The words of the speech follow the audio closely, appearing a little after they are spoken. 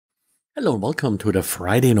Hello and welcome to the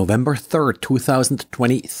Friday, November 3rd,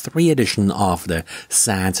 2023 edition of the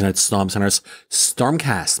SANS Internet Storm Center's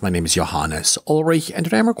Stormcast. My name is Johannes Ulrich and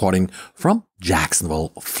today I'm recording from Jacksonville,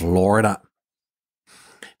 Florida.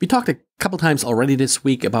 We talked a couple times already this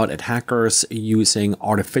week about attackers using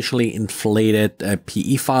artificially inflated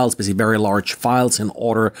PE files, basically very large files, in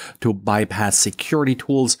order to bypass security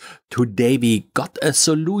tools. Today we got a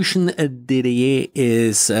solution. Didier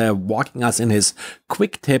is walking us in his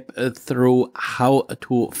quick tip through how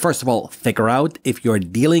to, first of all, figure out if you're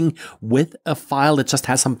dealing with a file that just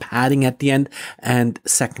has some padding at the end, and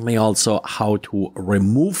secondly also how to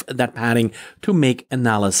remove that padding to make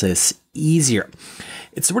analysis easier.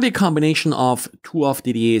 It's really a combination of two of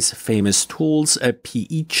Didier's famous tools. A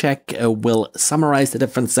PE check will summarize the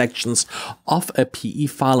different sections of a PE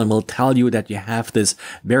file and will tell you that you have this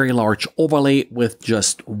very large overlay with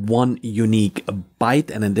just one unique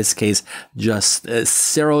byte, and in this case just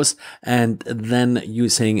zeros. And then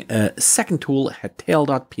using a second tool,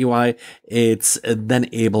 tail.py, it's then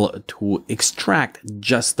able to extract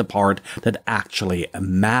just the part that actually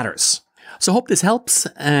matters. So hope this helps,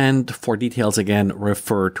 and for details again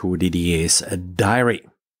refer to Didier's diary.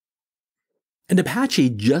 And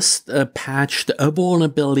Apache just patched a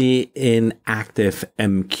vulnerability in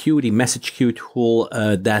ActiveMQ, the message queue tool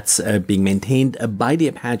that's being maintained by the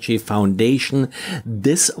Apache Foundation.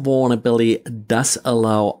 This vulnerability does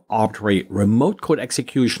allow arbitrary remote code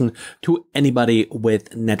execution to anybody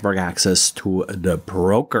with network access to the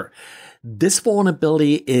broker. This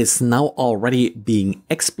vulnerability is now already being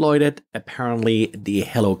exploited. Apparently, the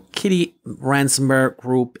Hello Kitty ransomware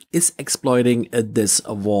group is exploiting this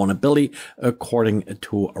vulnerability, according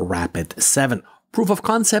to Rapid7. Proof of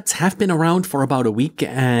concepts have been around for about a week,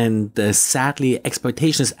 and sadly,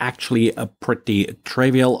 exploitation is actually pretty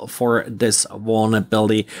trivial for this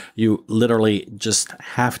vulnerability. You literally just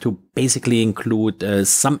have to basically include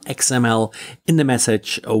some XML in the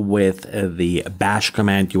message with the bash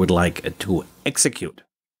command you would like to execute.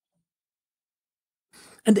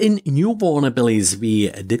 And in new vulnerabilities, we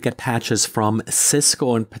did get patches from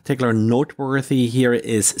Cisco. In particular, noteworthy here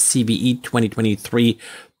is CVE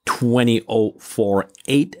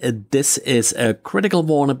 2023-20048. This is a critical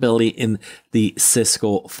vulnerability in the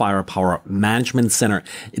Cisco Firepower Management Center.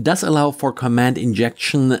 It does allow for command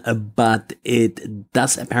injection, but it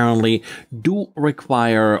does apparently do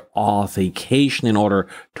require authentication in order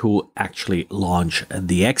to actually launch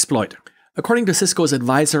the exploit. According to Cisco's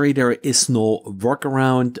advisory, there is no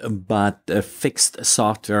workaround, but fixed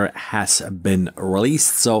software has been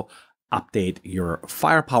released, so update your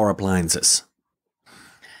firepower appliances.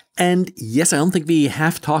 And yes, I don't think we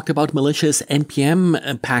have talked about malicious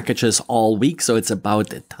NPM packages all week, so it's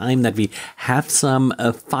about time that we have some.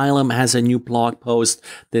 Phylum has a new blog post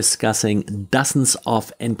discussing dozens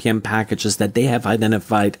of NPM packages that they have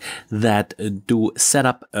identified that do set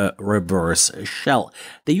up a reverse shell.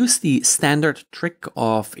 They use the standard trick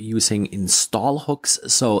of using install hooks,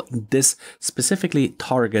 so this specifically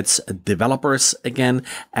targets developers. Again,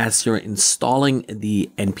 as you're installing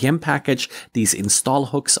the NPM package, these install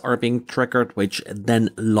hooks are being triggered, which then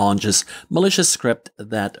launches malicious script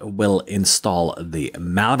that will install the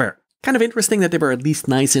malware. Kind of interesting that they were at least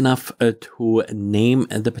nice enough to name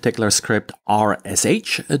the particular script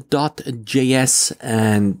rsh.js,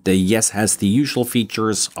 and yes, has the usual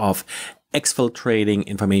features of exfiltrating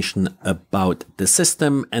information about the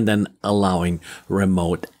system and then allowing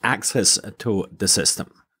remote access to the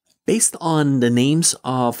system. Based on the names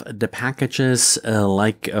of the packages,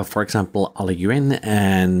 for example, Aliyuan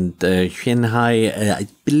and Xianhai, I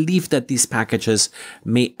believe that these packages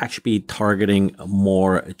may actually be targeting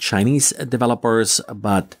more Chinese developers,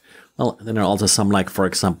 but well, then there are also some, like, for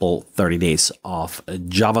example, 30 days of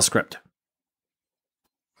JavaScript.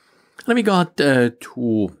 Then we got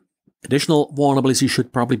two additional vulnerabilities you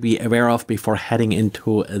should probably be aware of before heading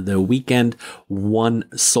into the weekend. One,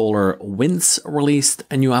 SolarWinds released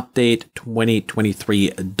a new update,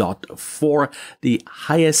 2023.4. The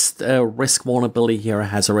highest risk vulnerability here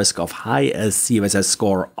has a risk of high CVSS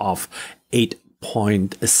score of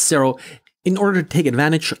 8.0. In order to take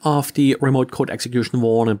advantage of the remote code execution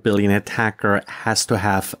vulnerability, an attacker has to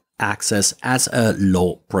have access as a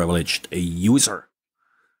low privileged user.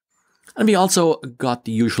 And we also got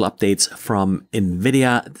the usual updates from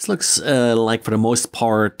NVIDIA. This looks like, for the most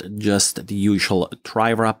part, just the usual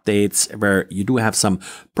driver updates, where you do have some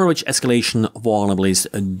privilege escalation vulnerabilities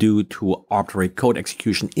due to arbitrary code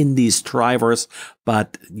execution in these drivers.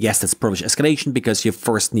 But yes, that's privilege escalation because you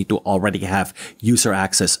first need to already have user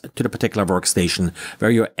access to the particular workstation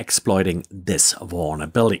where you're exploiting this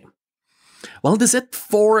vulnerability. Well, that's it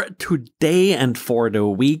for today and for the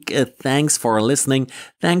week. Thanks for listening.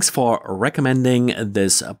 Thanks for recommending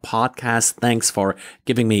this podcast. Thanks for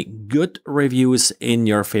giving me good reviews in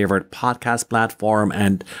your favorite podcast platform.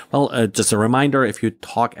 And, well, just a reminder, if you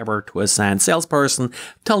talk ever to a SANS salesperson,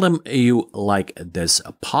 tell them you like this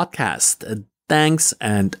podcast. Thanks,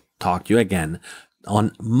 and talk to you again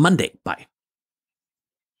on Monday. Bye.